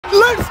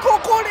Let's go,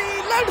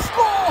 Cody! Let's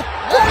go!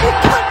 Cody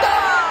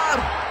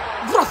Thunder!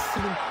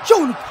 Wrestling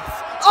Universe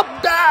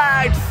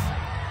updates!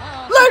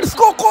 Let's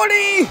go,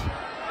 Cody!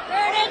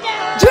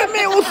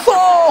 Jey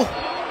Uso!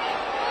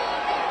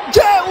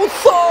 Jey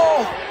Uso!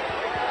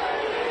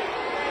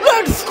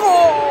 Let's go!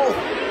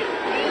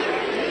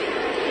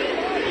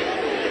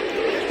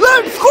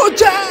 Let's go,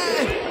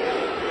 Jey!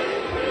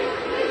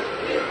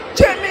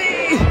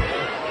 Jimmy!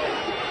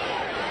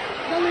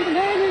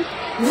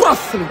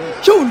 Wrestling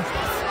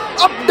Universe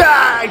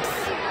updates!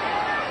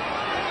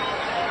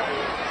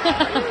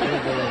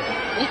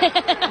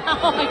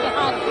 Oh my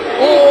god!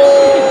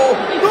 Oh!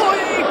 No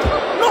eat!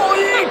 No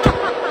eat!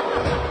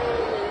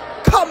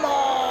 Come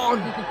on!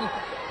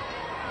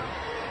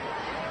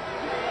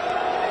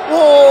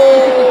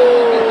 Oh!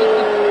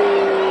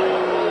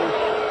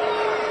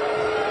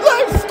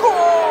 Let's go!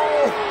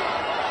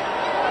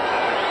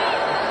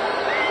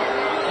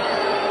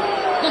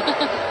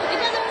 It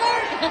doesn't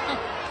work!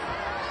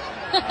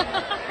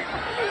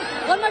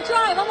 One more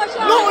try, one more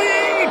try! No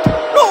eat!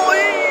 No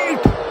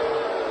eat!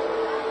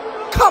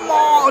 Come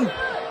on! Let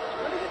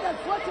me get that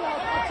fletcher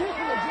out. I'll take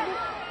you, Jimmy.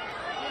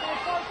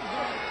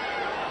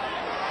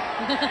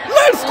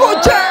 Let's go,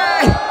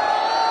 Jey!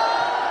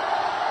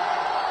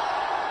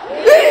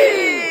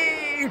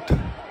 Eat!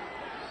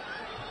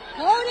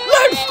 Cody!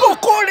 Let's go,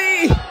 Cody!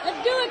 Let's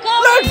do it,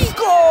 Cody! Let's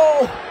go!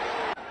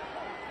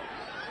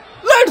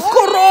 Let's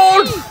go,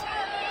 Rhodes!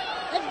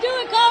 Let's do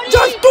it, Cody!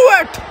 Just do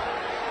it!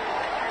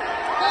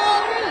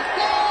 Cody!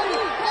 Cody!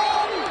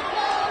 Cody!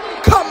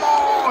 Cody! Come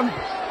on!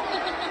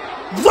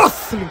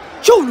 Wrestling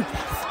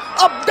Universe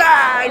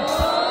updates!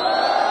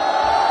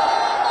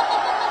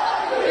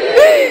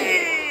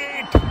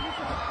 Eat!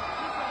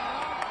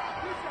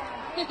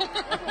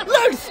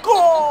 Let's go!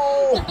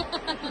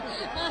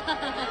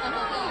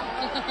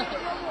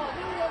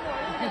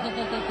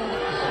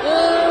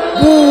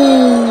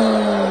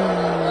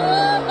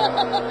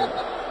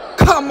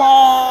 Come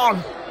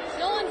on!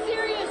 So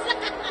unserious!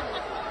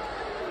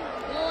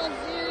 So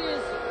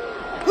unserious!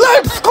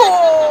 Let's go!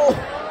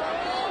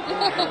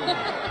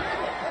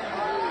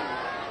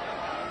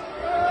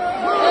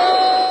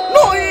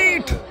 No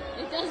eat!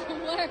 It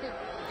doesn't work!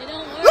 It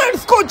don't work!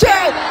 Let's go,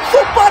 Jey!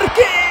 Super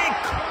kick!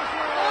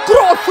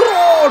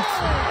 Crossroads!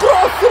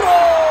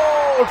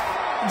 Crossroads!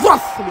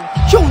 Wrestling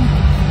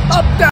Universe updates!